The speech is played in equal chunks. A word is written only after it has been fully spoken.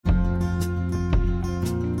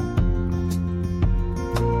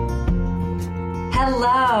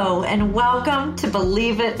Hello, and welcome to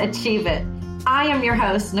Believe It, Achieve It. I am your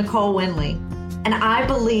host, Nicole Winley, and I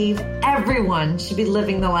believe everyone should be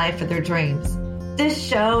living the life of their dreams. This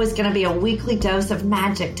show is going to be a weekly dose of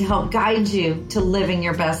magic to help guide you to living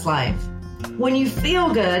your best life. When you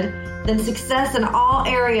feel good, then success in all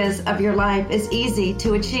areas of your life is easy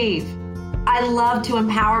to achieve. I love to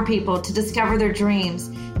empower people to discover their dreams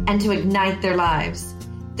and to ignite their lives.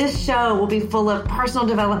 This show will be full of personal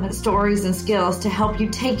development stories and skills to help you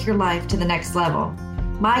take your life to the next level.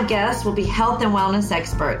 My guests will be health and wellness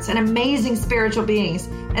experts and amazing spiritual beings,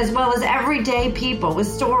 as well as everyday people with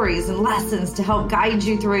stories and lessons to help guide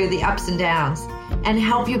you through the ups and downs and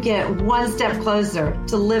help you get one step closer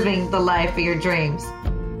to living the life of your dreams.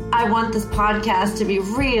 I want this podcast to be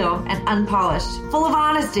real and unpolished, full of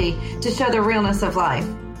honesty to show the realness of life.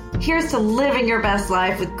 Here's to living your best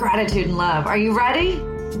life with gratitude and love. Are you ready?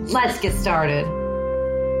 Let's get started.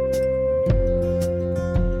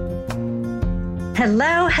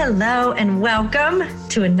 Hello, and welcome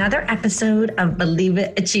to another episode of Believe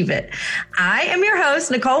It, Achieve It. I am your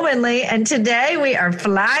host, Nicole Winley, and today we are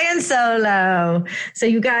flying solo. So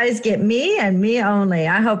you guys get me and me only.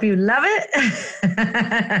 I hope you love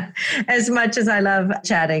it as much as I love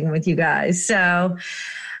chatting with you guys. So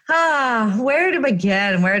where to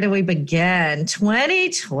begin? Where do we begin?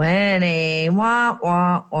 2020. Wah,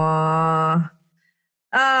 wah, wah.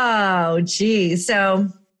 Oh, geez. So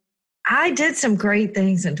I did some great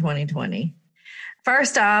things in 2020.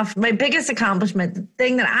 First off, my biggest accomplishment, the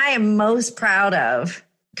thing that I am most proud of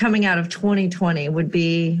coming out of 2020 would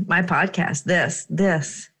be my podcast.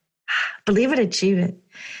 This. Believe It, Achieve It.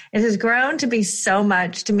 It has grown to be so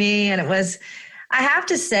much to me. And I have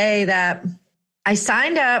to say that I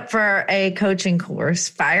signed up for a coaching course,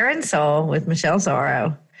 Fire and Soul with Michelle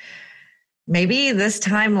Sorrow, maybe this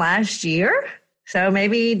time last year. So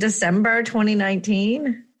maybe December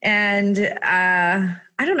 2019. And I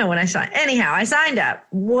don't know when I signed. Anyhow, I signed up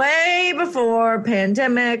way before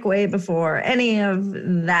pandemic, way before any of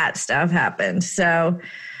that stuff happened. So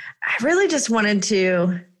I really just wanted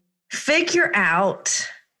to figure out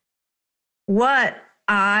what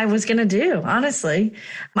I was going to do, honestly.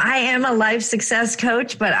 I am a life success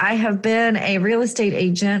coach, but I have been a real estate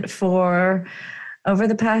agent for over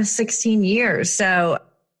the past 16 years. So,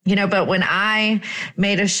 but when I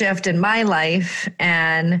made a shift in my life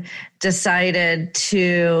and decided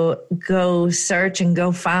to go search and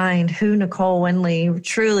go find who Nicole Winley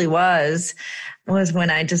truly was when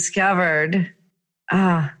I discovered,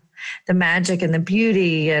 the magic and the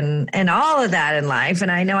beauty and all of that in life.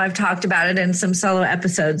 And I know I've talked about it in some solo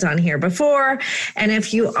episodes on here before. And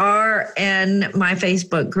if you are in my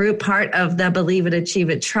Facebook group, part of the Believe It,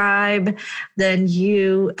 Achieve It tribe, then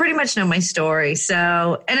you pretty much know my story.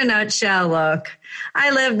 So in a nutshell, look,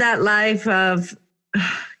 I lived that life of,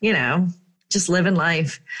 just living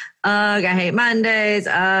life. I hate Mondays.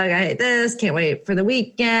 I hate this. Can't wait for the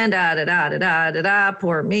weekend.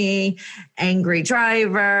 Poor me. Angry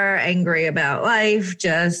driver. Angry about life.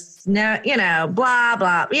 Just, blah,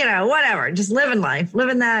 blah, whatever. Just living life.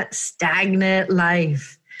 Living that stagnant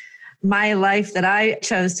life. My life that I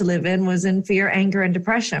chose to live in was in fear, anger, and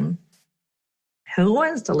depression. Who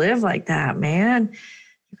wants to live like that, man?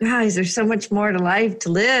 You guys, there's so much more to life to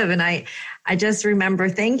live. And I just remember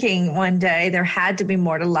thinking one day there had to be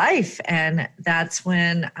more to life. And that's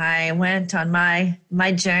when I went on my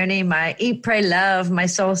journey, my eat, pray, love, my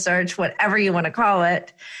soul search, whatever you want to call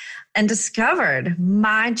it, and discovered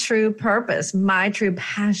my true purpose, my true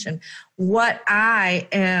passion, what I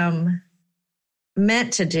am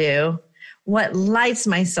meant to do, what lights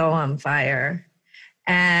my soul on fire.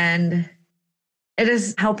 And it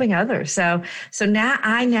is helping others. So now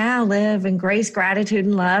I live in grace, gratitude,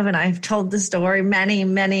 and love. And I've told the story many,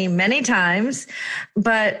 many, many times,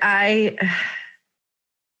 but I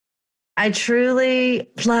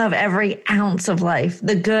truly love every ounce of life,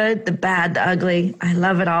 the good, the bad, the ugly. I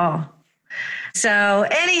love it all. So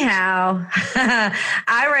anyhow,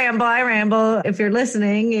 I ramble. If you're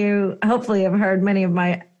listening, you hopefully have heard many of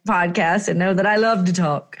my podcasts and know that I love to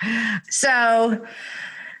talk. So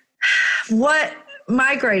what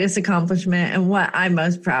my greatest accomplishment and what I'm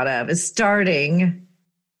most proud of is starting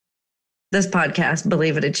this podcast,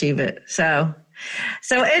 Believe It, Achieve It. So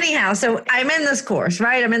anyhow, I'm in this course,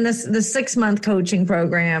 right? I'm in this 6-month coaching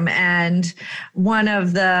program, and one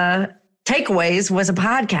of the takeaways was a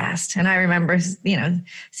podcast. And I remember,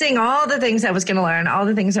 seeing all the things I was going to learn, all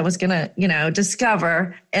the things I was going to,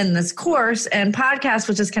 discover in this course, and podcast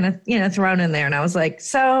was just kind of, thrown in there. And I was like,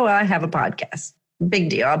 so I have a podcast. Big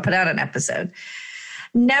deal. I'll put out an episode.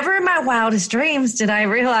 never in my wildest dreams did I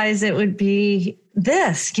realize it would be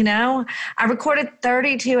this, I recorded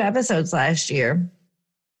 32 episodes last year.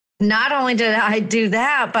 Not only did I do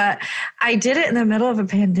that, but I did it in the middle of a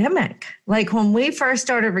pandemic. Like when we first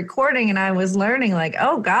started recording and I was learning like,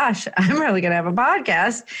 oh gosh, I'm really going to have a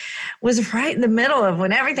podcast, was right in the middle of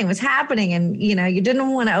when everything was happening. And, you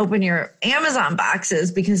didn't want to open your Amazon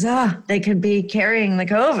boxes because, they could be carrying the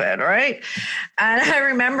COVID, right? And I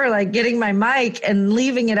remember like getting my mic and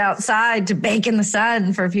leaving it outside to bake in the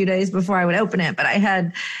sun for a few days before I would open it. But I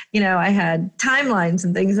had timelines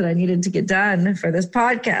and things that I needed to get done for this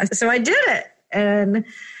podcast. So I did it. And,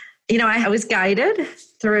 I was guided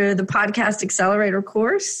through the Podcast Accelerator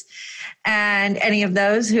course. And any of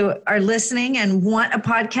those who are listening and want a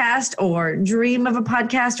podcast or dream of a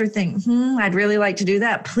podcast or think, I'd really like to do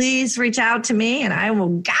that, please reach out to me and I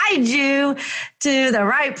will guide you to the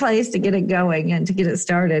right place to get it going and to get it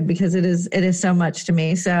started, because it is so much to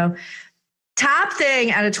me. So top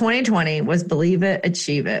thing out of 2020 was Believe It,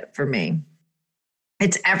 Achieve It for me.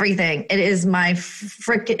 It's everything. It is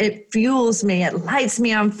it fuels me. It lights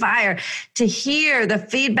me on fire to hear the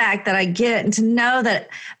feedback that I get and to know that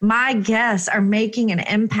my guests are making an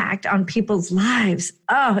impact on people's lives.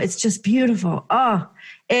 Oh, it's just beautiful. Oh,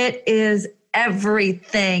 it is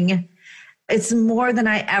everything. It's more than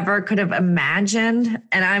I ever could have imagined.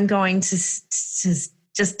 And I'm going to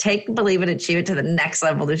just take Believe It, Achieve It to the next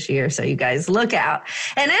level this year. So you guys look out.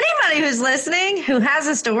 And anybody who's listening who has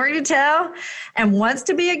a story to tell and wants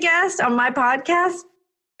to be a guest on my podcast,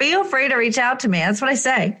 feel free to reach out to me. That's what I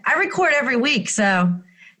say. I record every week. So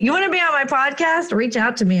you want to be on my podcast, reach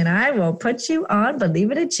out to me and I will put you on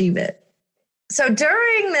Believe It, Achieve It. So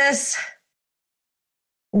during this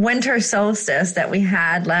winter solstice that we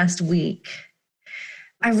had last week,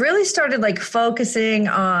 I really started like focusing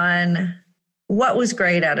on what was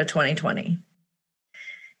great out of 2020.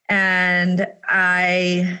 And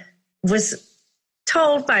I was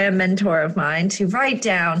told by a mentor of mine to write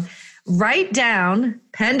down,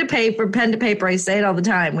 pen to paper. I say it all the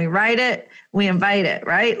time. We write it, we invite it,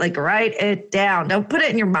 right? Like write it down. Don't put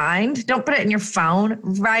it in your mind. Don't put it in your phone.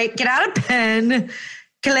 Get out a pen,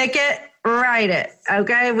 click it, write it.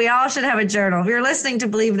 Okay. We all should have a journal. If you're listening to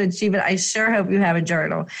Believe It, Achieve It, I sure hope you have a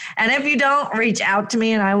journal. And if you don't, reach out to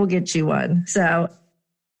me and I will get you one. So,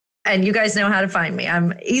 and you guys know how to find me.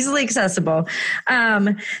 I'm easily accessible.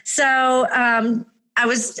 I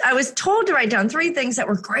was told to write down 3 things that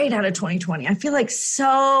were great out of 2020. I feel like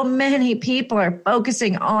so many people are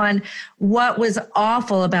focusing on what was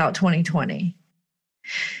awful about 2020.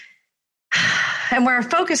 And where our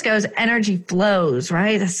focus goes, energy flows,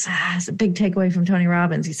 right? That's a big takeaway from Tony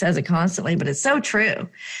Robbins. He says it constantly, but it's so true.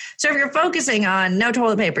 So if you're focusing on no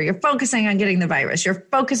toilet paper, you're focusing on getting the virus, you're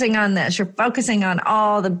focusing on this, you're focusing on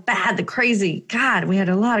all the bad, the crazy, God, we had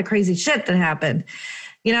a lot of crazy shit that happened,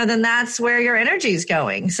 then that's where your energy is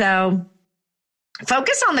going. So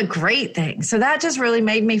focus on the great things. So that just really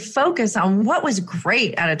made me focus on what was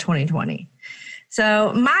great out of 2020.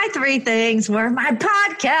 So my 3 things were my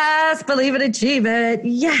podcast, Believe It, Achieve It.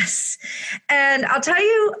 Yes. And I'll tell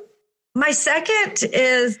you, my second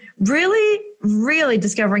is really, really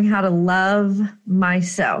discovering how to love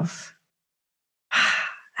myself.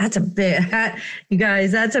 That's you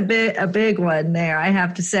guys, that's a big one there, I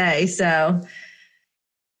have to say. So,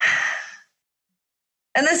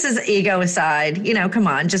 and this is ego aside, come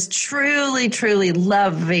on, just truly, truly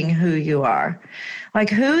loving who you are. Like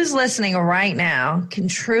who's listening right now can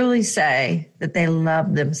truly say that they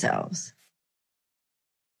love themselves.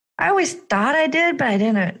 I always thought I did, but I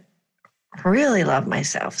didn't really love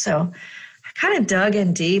myself. So I kind of dug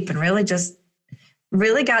in deep and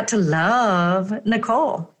really got to love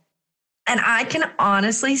Nicole. And I can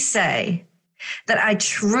honestly say that I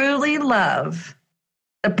truly love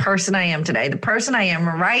the person I am today, the person I am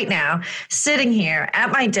right now, sitting here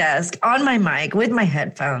at my desk, on my mic, with my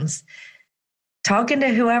headphones, talking to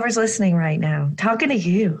whoever's listening right now, talking to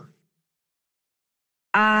you.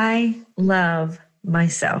 I love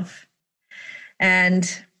myself. And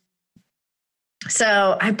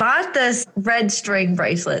so I bought this red string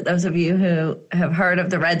bracelet. Those of you who have heard of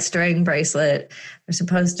the red string bracelet, they're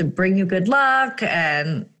supposed to bring you good luck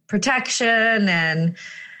and protection. And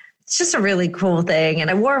it's just a really cool thing. And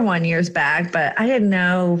I wore one years back, but I didn't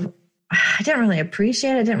really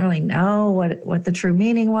appreciate it. I didn't really know what the true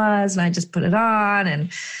meaning was. And I just put it on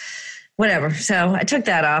and whatever. So I took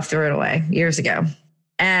that off, threw it away years ago.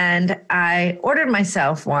 And I ordered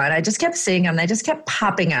myself one. I just kept seeing them. They just kept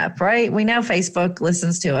popping up, right? We know Facebook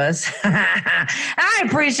listens to us. I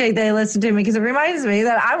appreciate they listen to me because it reminds me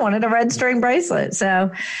that I wanted a red string bracelet.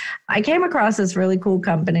 So I came across this really cool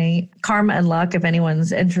company, Karma and Luck. If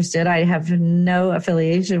anyone's interested, I have no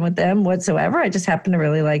affiliation with them whatsoever. I just happen to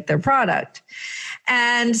really like their product.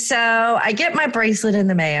 And so I get my bracelet in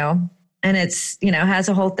the mail. And it's, has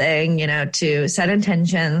a whole thing, to set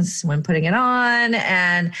intentions when putting it on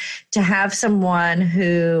and to have someone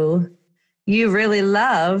who you really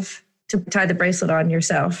love to tie the bracelet on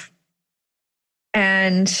yourself.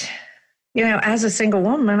 And, as a single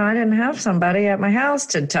woman, I didn't have somebody at my house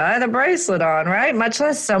to tie the bracelet on, right? Much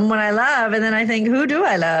less someone I love. And then I think, who do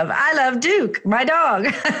I love? I love Duke, my dog.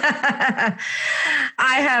 I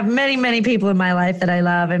have many, many people in my life that I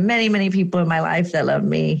love and many, many people in my life that love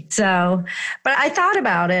me. So, but I thought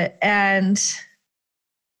about it and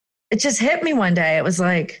it just hit me one day. It was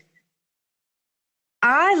like,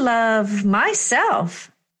 I love myself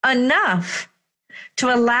enough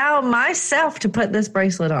to allow myself to put this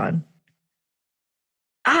bracelet on.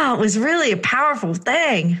 Oh, it was really a powerful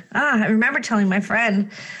thing. I remember telling my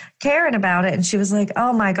friend Karen about it, and she was like,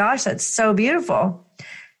 oh my gosh, that's so beautiful.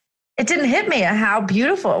 It didn't hit me at how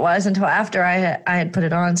beautiful it was until after I had put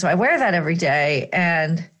it on. So I wear that every day,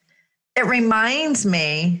 and it reminds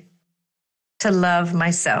me to love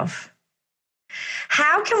myself.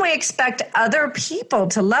 How can we expect other people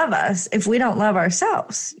to love us if we don't love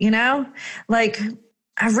ourselves?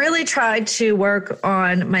 I really tried to work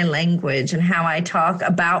on my language and how I talk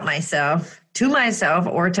about myself, to myself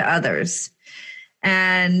or to others.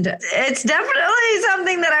 And it's definitely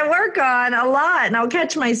something that I work on a lot. And I'll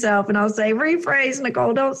catch myself and I'll say, rephrase,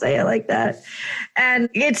 Nicole, don't say it like that. And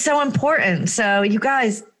it's so important. So you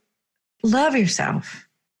guys, love yourself.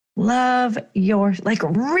 Really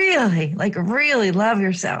love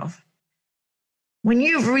yourself. When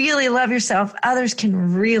you really love yourself, others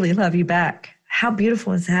can really love you back. How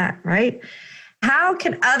beautiful is that, right? How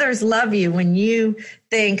can others love you when you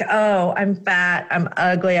think, oh, I'm fat, I'm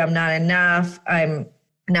ugly, I'm not enough, I'm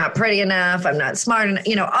not pretty enough, I'm not smart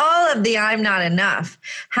enough, all of the I'm not enough.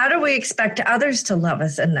 How do we expect others to love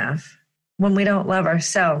us enough when we don't love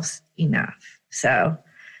ourselves enough? So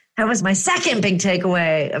that was my second big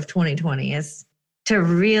takeaway of 2020 is to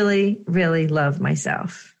really, really love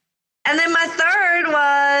myself. And then my third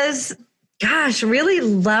was, really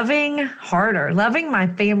loving my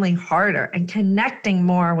family harder and connecting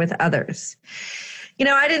more with others.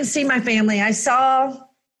 I didn't see my family. I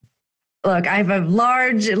have a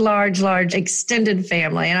large extended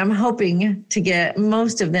family, and I'm hoping to get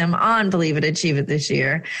most of them on Believe It, Achieve It this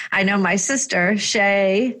year. I know my sister,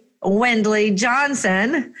 Shay Wendley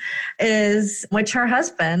Johnson, which her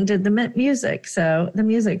husband did the music. So the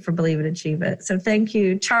music for Believe It, Achieve It. So thank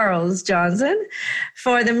you, Charles Johnson,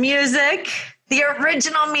 for the music, the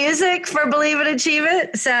original music for Believe It, Achieve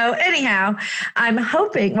It. So anyhow, I'm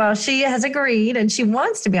hoping, she has agreed and she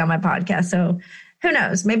wants to be on my podcast. So who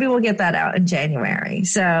knows? Maybe we'll get that out in January.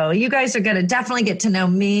 So you guys are going to definitely get to know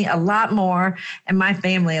me a lot more and my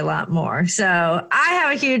family a lot more. So I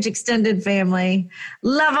have a huge extended family,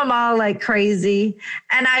 love them all like crazy.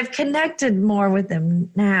 And I've connected more with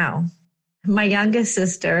them now. My youngest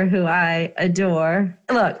sister, who I adore.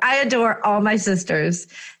 Look, I adore all my sisters.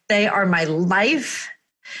 They are my life.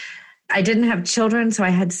 I didn't have children, so I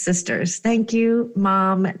had sisters. Thank you,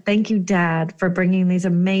 Mom. Thank you, Dad, for bringing these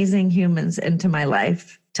amazing humans into my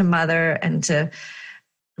life to mother and to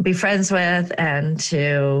be friends with and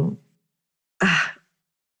to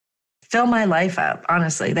fill my life up.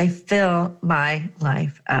 Honestly, they fill my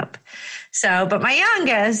life up. So, but my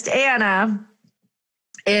youngest, Anna,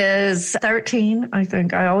 is 13. I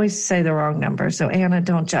think I always say the wrong number. So Anna,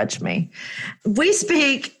 don't judge me. We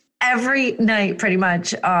speak every night pretty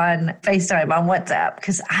much on FaceTime, on WhatsApp,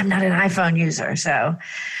 because I'm not an iPhone user. So,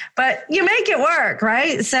 but you make it work,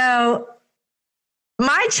 right? So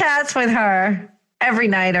my chats with her every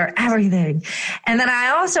night are everything. And then I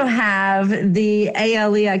also have the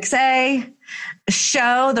ALEXA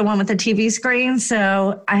show, the one with the TV screen.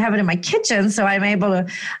 So I have it in my kitchen. So I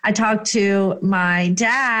talk to my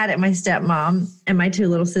dad and my stepmom and my two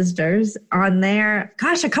little sisters on there,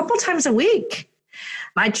 a couple times a week.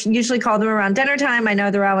 I usually call them around dinner time. I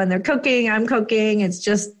know they're out when they're cooking. I'm cooking. It's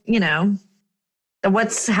just,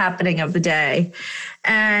 what's happening of the day.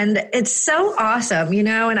 And it's so awesome,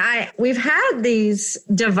 and we've had these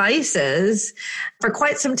devices for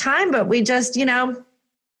quite some time, but we just,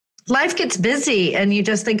 life gets busy and you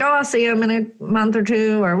just think, oh, I'll see them in a month or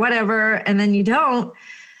two or whatever. And then you don't.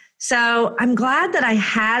 So I'm glad that I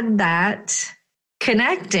had that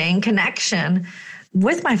connection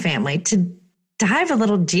with my family to dive a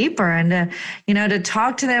little deeper and to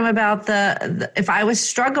talk to them about the if I was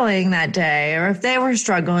struggling that day or if they were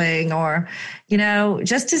struggling or,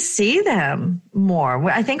 just to see them more.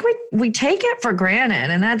 I think we take it for granted,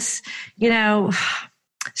 and that's,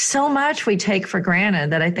 so much we take for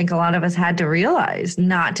granted that I think a lot of us had to realize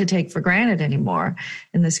not to take for granted anymore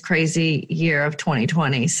in this crazy year of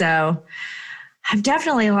 2020. So I've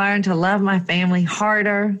definitely learned to love my family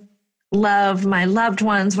harder, love my loved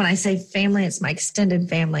ones. When I say family, it's my extended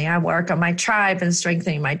family. I work on my tribe and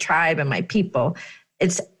strengthening my tribe and my people.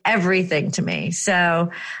 It's everything to me. So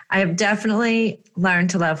I have definitely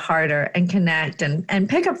learned to love harder and connect and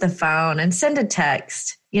pick up the phone and send a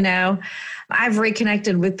text. I've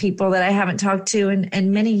reconnected with people that I haven't talked to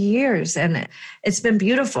in many years. And it's been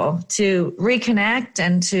beautiful to reconnect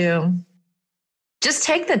and to just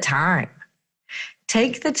take the time.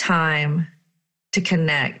 Take the time to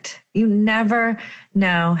connect. You never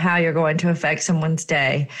know how you're going to affect someone's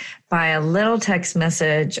day by a little text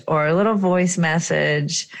message or a little voice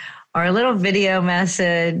message or a little video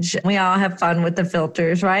message. We all have fun with the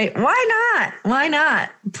filters, right? Why not? Why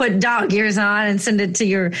not put dog ears on and send it to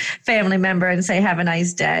your family member and say, have a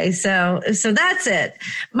nice day. So that's it.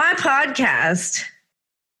 My podcast,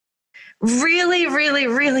 really, really,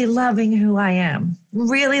 really loving who I am,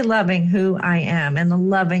 and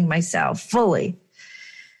loving myself fully.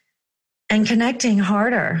 And connecting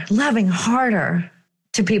harder, loving harder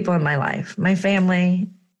to people in my life, my family,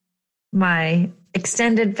 my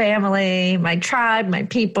extended family, my tribe, my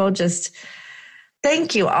people. Just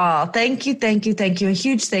thank you all. Thank you. A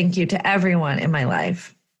huge thank you to everyone in my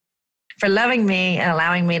life for loving me and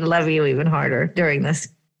allowing me to love you even harder during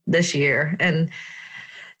this year. And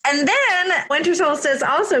then winter solstice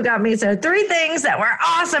also got me. So 3 things that were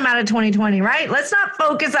awesome out of 2020, right? Let's not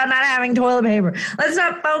focus on not having toilet paper. Let's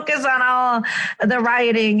not focus on all the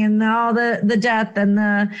rioting and all the death and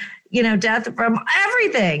the, death from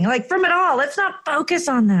everything, like from it all. Let's not focus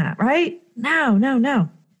on that, right? No.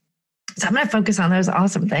 So I'm going to focus on those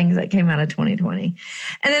awesome things that came out of 2020.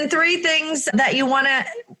 And then 3 things that you want to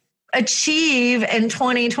achieve in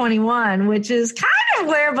 2021, which is kind of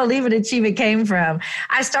where Believe It, Achieve It came from.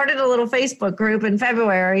 I started a little Facebook group in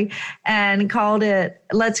February and called it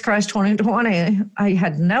Let's Crush 2020. I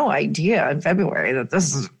had no idea in February that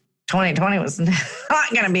 2020 was not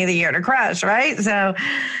going to be the year to crush, right? So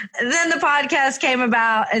then the podcast came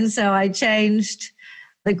about, and so I changed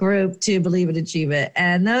the group to Believe It, Achieve It.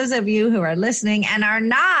 And those of you who are listening and are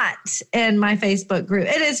not in my Facebook group,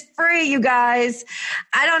 it is free, you guys.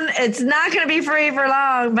 It's not going to be free for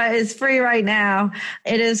long, but it's free right now.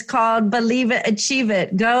 It is called Believe It, Achieve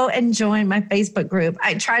It. Go and join my Facebook group.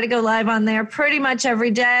 I try to go live on there pretty much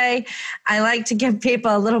every day. I like to give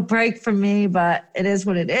people a little break from me, but it is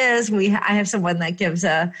what it is. I have someone that gives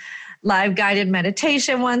a live guided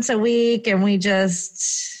meditation once a week, and we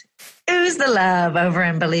just ooze the love over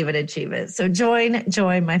and Believe It, Achieve It. So join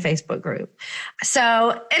my Facebook group.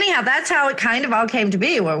 So anyhow, that's how it kind of all came to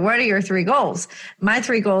be. Well, what are your 3 goals? My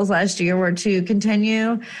 3 goals last year were to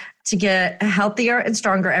continue to get healthier and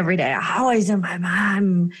stronger every day. I always am.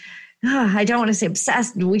 I don't want to say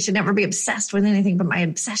obsessed. We should never be obsessed with anything, but my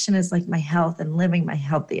obsession is like my health and living my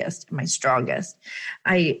healthiest and my strongest.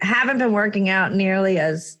 I haven't been working out nearly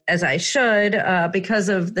as I should because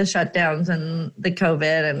of the shutdowns and the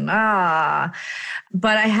COVID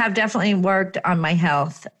but I have definitely worked on my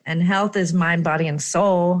health, and health is mind, body, and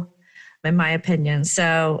soul, in my opinion.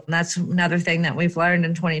 So that's another thing that we've learned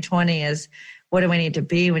in 2020 is what do we need to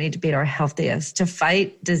be? We need to be at our healthiest to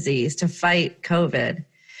fight disease, to fight COVID.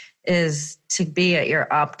 Is to be at your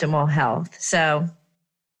optimal health. So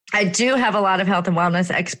I do have a lot of health and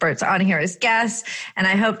wellness experts on here as guests, and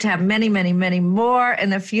I hope to have many, many, many more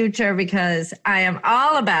in the future because I am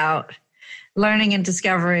all about learning and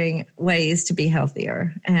discovering ways to be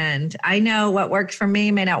healthier. And I know what works for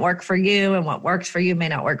me may not work for you, and what works for you may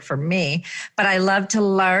not work for me, but I love to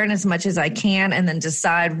learn as much as I can and then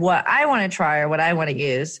decide what I want to try or what I want to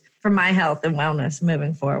use for my health and wellness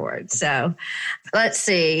moving forward. So let's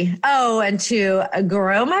see. Oh, and to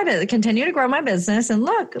grow my business, continue to grow my business. And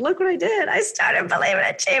look what I did. I started Believe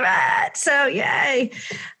It, Achieve It. So yay.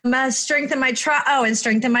 Strengthen my tribe. Oh, and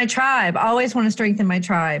strengthen my tribe. Always want to strengthen my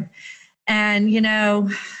tribe. And,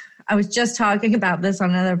 I was just talking about this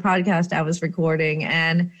on another podcast I was recording.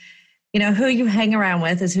 And, who you hang around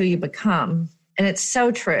with is who you become. And it's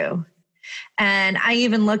so true. And I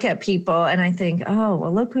even look at people and I think, oh,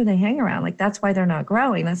 well, look who they hang around. Like, that's why they're not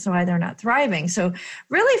growing. That's why they're not thriving. So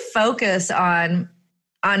really focus on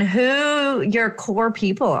who your core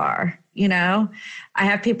people are. I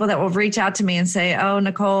have people that will reach out to me and say, oh,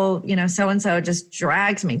 Nicole, so-and-so just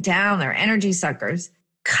drags me down. They're energy suckers.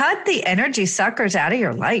 Cut the energy suckers out of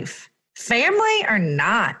your life. Family or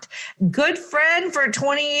not. Good friend for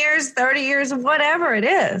 20 years, 30 years, whatever it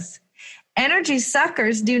is. Energy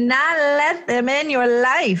suckers, do not let them in your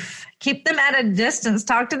life. Keep them at a distance.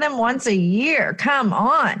 Talk to them once a year. Come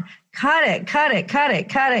on. Cut it.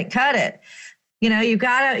 You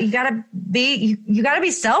gotta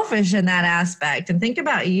be selfish in that aspect and think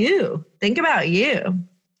about you.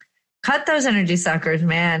 Cut those energy suckers,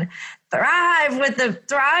 man. Thrive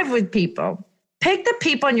with people. Pick the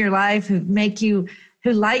people in your life who light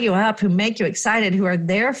you up, who make you excited, who are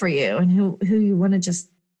there for you, and who you want to just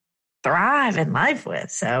thrive in life with.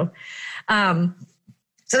 So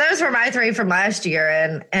those were my 3 from last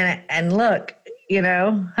year. And look,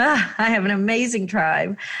 I have an amazing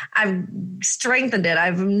tribe. I've strengthened it.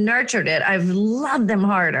 I've nurtured it. I've loved them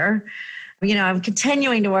harder. I'm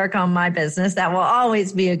continuing to work on my business. That will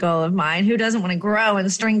always be a goal of mine. Who doesn't want to grow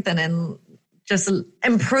and strengthen and just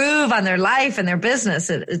improve on their life and their business?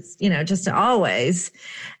 It's just always.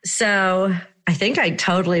 So I think I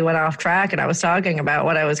totally went off track and I was talking about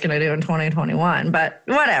what I was going to do in 2021, but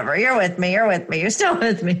whatever. You're with me. You're still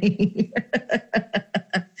with me.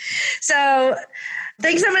 So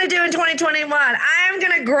things I'm going to do in 2021. I am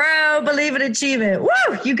going to grow, believe it, achieve it.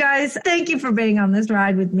 Woo! You guys, thank you for being on this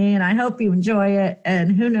ride with me. And I hope you enjoy it.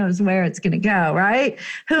 And who knows where it's going to go, right?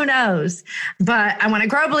 Who knows? But I want to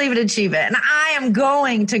grow, believe it, achieve it. And I am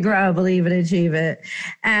going to grow, believe it, achieve it.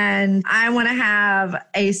 And I want to have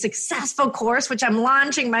a successful course, which I'm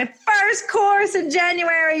launching my first course in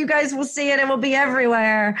January. You guys will see it. It will be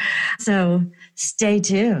everywhere. So stay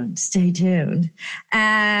tuned.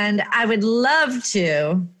 And I would love to,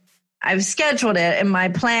 I've scheduled it in my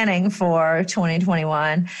planning for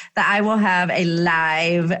 2021 that I will have a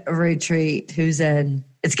live retreat. Who's in?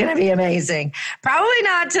 It's going to be amazing. Probably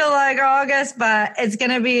not till like August, but it's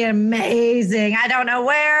going to be amazing. I don't know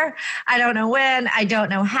where, I don't know when, I don't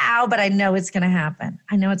know how, but I know it's going to happen.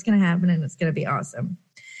 And it's going to be awesome.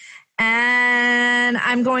 And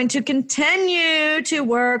I'm going to continue to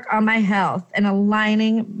work on my health and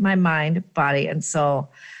aligning my mind, body, and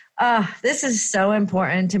soul. This is so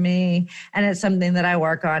important to me, and it's something that I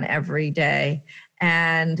work on every day.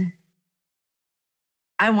 And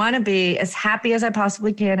I want to be as happy as I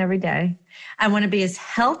possibly can every day. I want to be as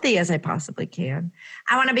healthy as I possibly can.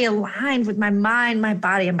 I want to be aligned with my mind, my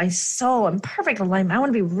body, and my soul in perfect alignment. I want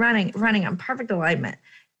to be running on perfect alignment.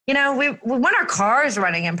 We want our cars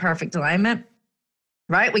running in perfect alignment,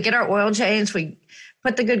 right? We get our oil changed, we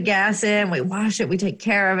put the good gas in, we wash it, we take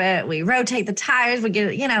care of it, we rotate the tires, we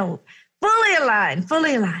get it, fully aligned,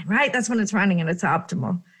 right? That's when it's running and it's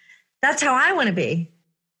optimal. That's how I want to be.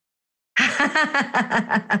 And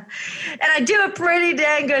I do a pretty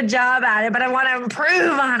dang good job at it, but I want to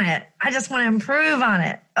improve on it. I just want to improve on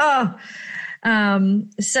it.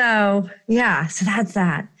 So that's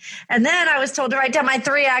that. And then I was told to write down my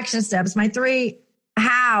 3 action steps,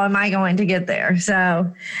 how am I going to get there?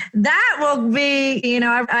 So that will be,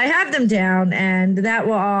 I have them down, and that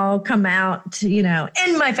will all come out, in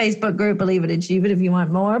my Facebook group, Believe It, Achieve It. If you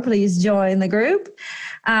want more, please join the group.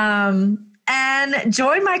 And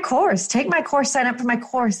join my course. Take my course, sign up for my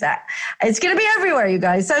course. It's going to be everywhere, you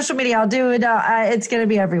guys. Social media, I'll do it. It's going to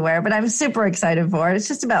be everywhere, but I'm super excited for it. It's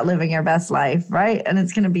just about living your best life, right? And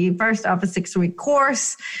it's going to be first off a 6-week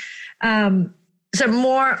course. So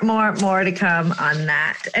more to come on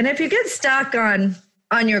that. And if you get stuck on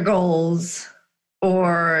your goals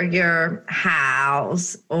or your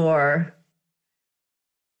hows, or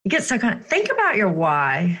you get stuck on it, think about your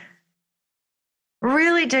why.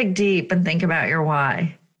 Really dig deep and think about your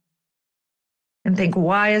why. And think,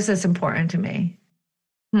 why is this important to me?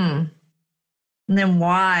 And then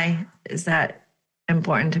why is that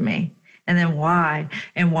important to me? And then why,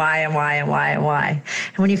 and why, and why, and why, and why.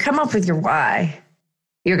 And when you come up with your why,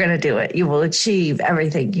 you're going to do it. You will achieve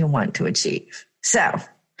everything you want to achieve. So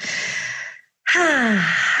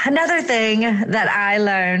another thing that I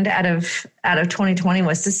learned out of 2020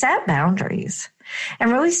 was to set boundaries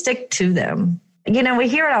and really stick to them. We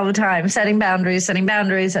hear it all the time, setting boundaries, set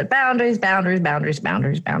boundaries. And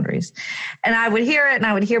I would hear it, and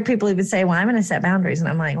I would hear people even say, well, I'm going to set boundaries. And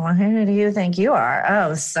I'm like, well, who do you think you are?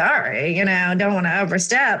 Oh, sorry, don't want to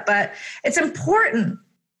overstep. But it's important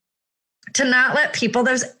to not let people,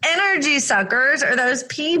 those energy suckers or those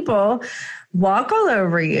people walk all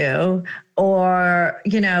over you or,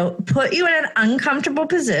 put you in an uncomfortable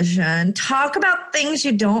position, talk about things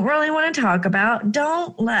you don't really want to talk about.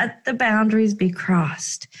 Don't let the boundaries be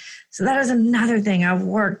crossed. So that is another thing I've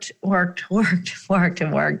worked on.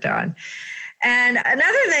 And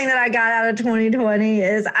another thing that I got out of 2020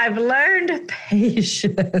 is I've learned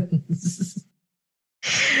patience.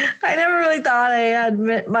 I never really thought I had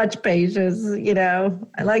much patience.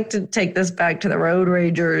 I like to take this back to the road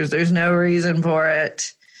ragers. There's no reason for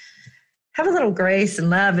it. Have a little grace and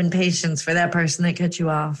love and patience for that person that cut you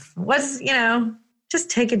off. Just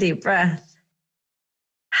take a deep breath.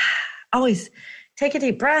 Always take a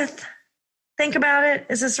deep breath. Think about it.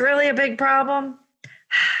 Is this really a big problem?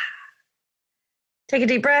 Take a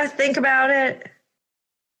deep breath. Think about it.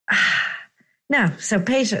 No. So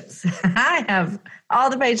patience. I have all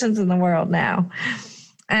the patience in the world now.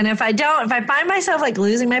 And if I find myself like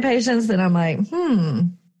losing my patience, then I'm like,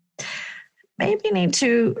 maybe I need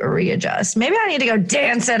to readjust. Maybe I need to go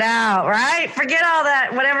dance it out, right? Forget all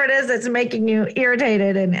that, whatever it is that's making you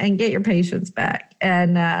irritated and get your patience back.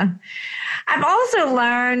 And I've also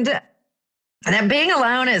learned that being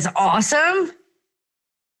alone is awesome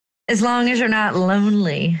as long as you're not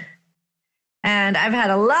lonely. And I've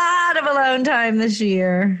had a lot of alone time this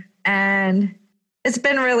year, and it's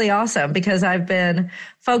been really awesome because I've been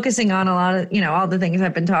focusing on a lot of, all the things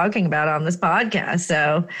I've been talking about on this podcast.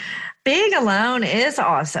 So being alone is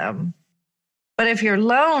awesome. But if you're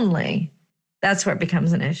lonely, that's where it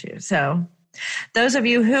becomes an issue. So those of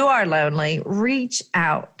you who are lonely, reach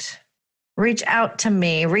out. Reach out to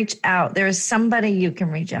me. Reach out. There is somebody you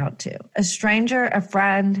can reach out to. A stranger, a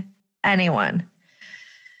friend, anyone.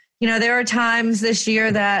 There are times this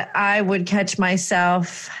year that I would catch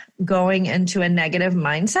myself going into a negative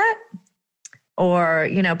mindset or,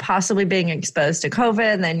 possibly being exposed to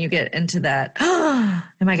COVID. And then you get into that,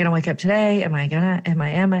 am I going to wake up today? Am I? Do I?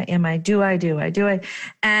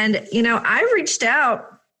 And, I reached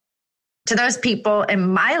out to those people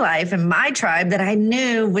in my life, in my tribe that I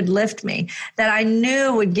knew would lift me, that I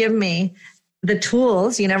knew would give me the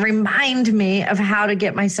tools, remind me of how to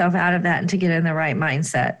get myself out of that and to get in the right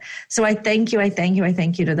mindset. So I thank you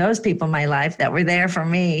to those people in my life that were there for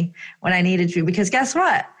me when I needed you. Because guess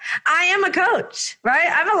what? I am a coach, right?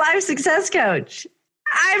 I'm a life success coach.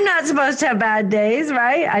 I'm not supposed to have bad days,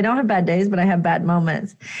 right? I don't have bad days, but I have bad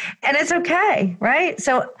moments. And it's okay, right?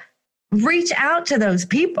 So reach out to those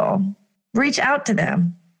people. Reach out to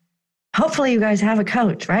them. Hopefully you guys have a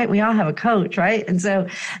coach, right? We all have a coach, right? And so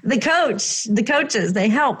the coaches, they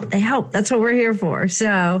help. That's what we're here for.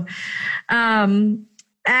 So, owning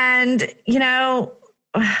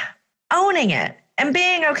it and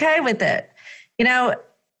being okay with it.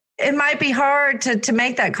 It might be hard to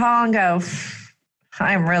make that call and go,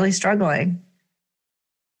 I'm really struggling.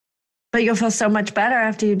 But you'll feel so much better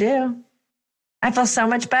after you do. I feel so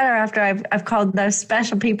much better after I've called those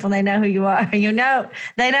special people. They know who you are. They know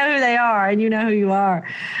who they are, and you know who you are.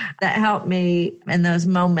 That helped me in those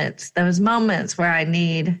moments where I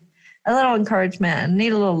need a little encouragement, I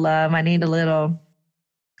need a little love, I need a little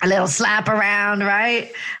slap around,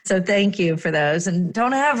 right? So thank you for those. And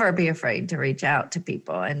don't ever be afraid to reach out to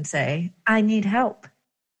people and say, I need help.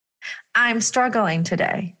 I'm struggling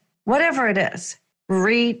today. Whatever it is,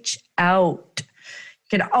 reach out.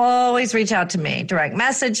 You can always reach out to me, direct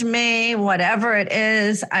message me, whatever it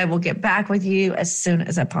is. I will get back with you as soon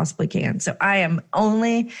as I possibly can. So I am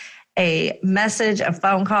only a message, a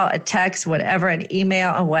phone call, a text, whatever, an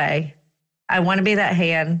email away. I want to be that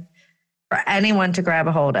hand for anyone to grab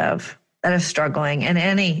a hold of that is struggling in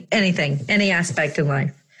anything, any aspect in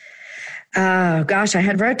life. Oh, gosh, I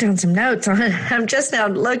had wrote down some notes on it. I'm just now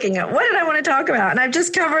looking at what did I want to talk about? And I've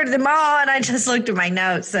just covered them all, and I just looked at my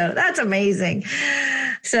notes. So that's amazing.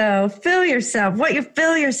 So fill yourself, what you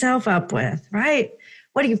fill yourself up with, right?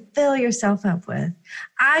 What do you fill yourself up with?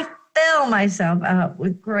 I fill myself up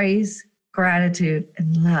with grace, gratitude,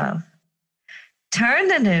 and love. Turn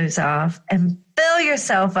the news off and fill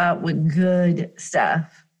yourself up with good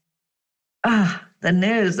stuff. The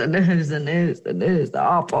news, the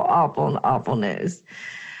awful news.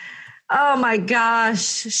 Oh my gosh.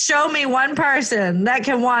 Show me one person that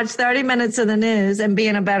can watch 30 minutes of the news and be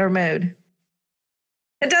in a better mood.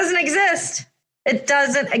 It doesn't exist. It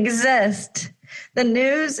doesn't exist. The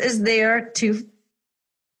news is there to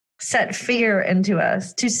set fear into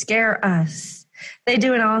us, to scare us. They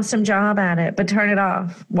do an awesome job at it, but turn it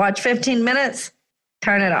off. Watch 15 minutes,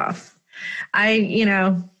 turn it off.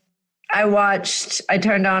 I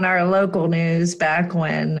turned on our local news back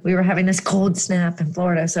when we were having this cold snap in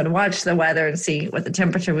Florida. So to watch the weather and see what the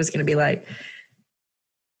temperature was going to be like.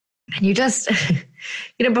 And you just,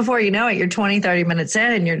 before you know it, you're 20, 30 minutes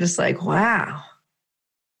in and you're just like, wow,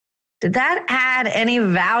 did that add any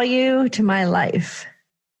value to my life?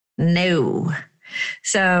 No.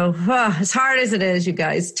 So as hard as it is, you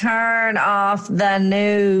guys, turn off the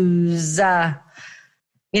news.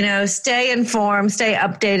 Stay informed, stay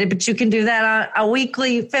updated, but you can do that on a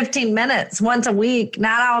weekly 15 minutes, once a week,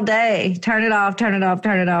 not all day. Turn it off, turn it off,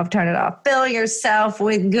 turn it off, turn it off. Fill yourself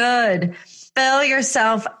with good. Fill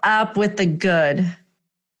yourself up with the good.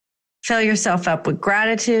 Fill yourself up with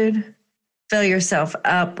gratitude. Fill yourself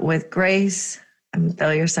up with grace, and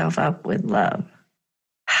fill yourself up with love.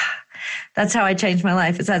 That's how I changed my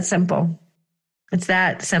life. It's that simple. It's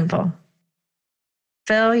that simple.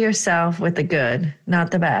 Fill yourself with the good,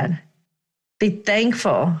 not the bad. Be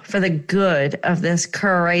thankful for the good of this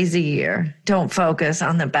crazy year. Don't focus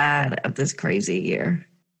on the bad of this crazy year.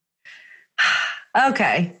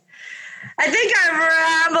 Okay. I think I've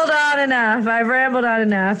rambled on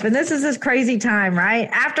enough. And this crazy time, right?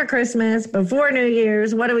 After Christmas, before New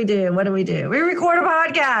Year's, what do we do? We record a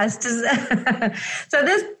podcast. So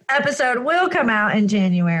this episode will come out in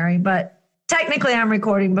January, but technically I'm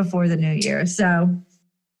recording before the new year. So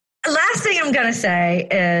last thing I'm going to say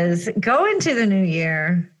is go into the new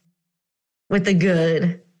year with the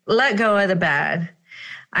good. Let go of the bad.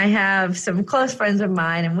 I have some close friends of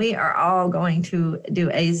mine, and we are all going to do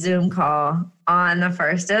a Zoom call on the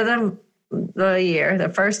first of the year, the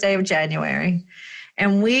first day of January.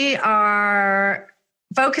 And we are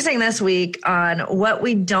focusing this week on what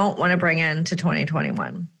we don't want to bring into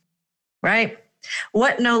 2021, right?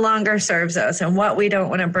 What no longer serves us and what we don't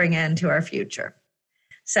want to bring into our future.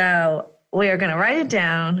 So we are going to write it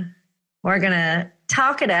down. We're going to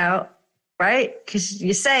talk it out. Right? Because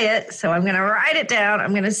you say it. So I'm going to write it down. I'm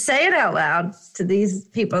going to say it out loud to these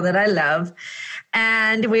people that I love.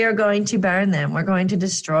 And we are going to burn them. We're going to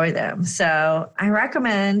destroy them. So I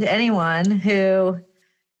recommend anyone who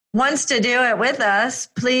wants to do it with us,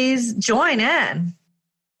 please join in.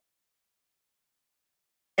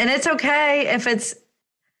 And it's okay if it's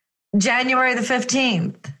January the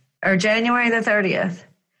 15th or January the 30th.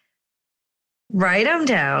 Write them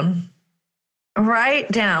down.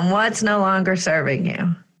 Write down what's no longer serving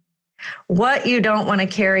you, what you don't want to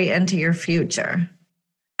carry into your future,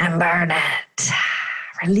 and burn it.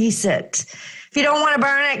 Release it. If you don't want to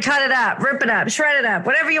burn it, cut it up, rip it up, shred it up,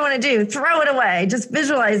 whatever you want to do, throw it away. Just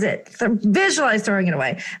visualize it. Visualize throwing it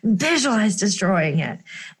away. Visualize destroying it.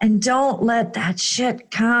 And don't let that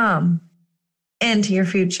shit come into your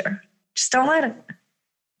future. Just don't let it.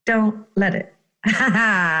 Don't let it.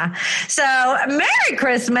 So Merry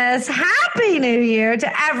Christmas, Happy New Year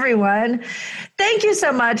to everyone. Thank you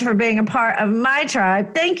so much for being a part of my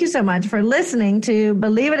tribe. Thank you so much for listening to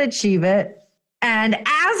Believe It, Achieve It. And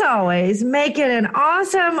as always, make it an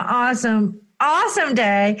awesome, awesome, awesome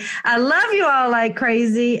day. I love you all like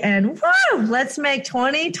crazy. And woo, let's make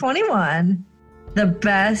 2021 the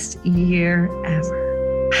best year ever.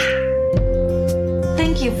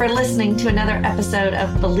 Thank you for listening to another episode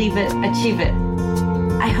of Believe It, Achieve It.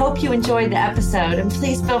 I hope you enjoyed the episode, and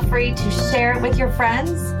please feel free to share it with your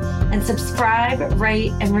friends and subscribe,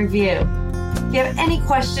 rate, and review. If you have any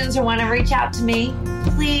questions or want to reach out to me,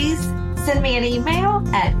 please send me an email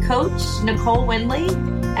at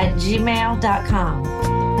coachnicolewindley@gmail.com.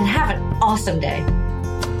 And have an awesome day.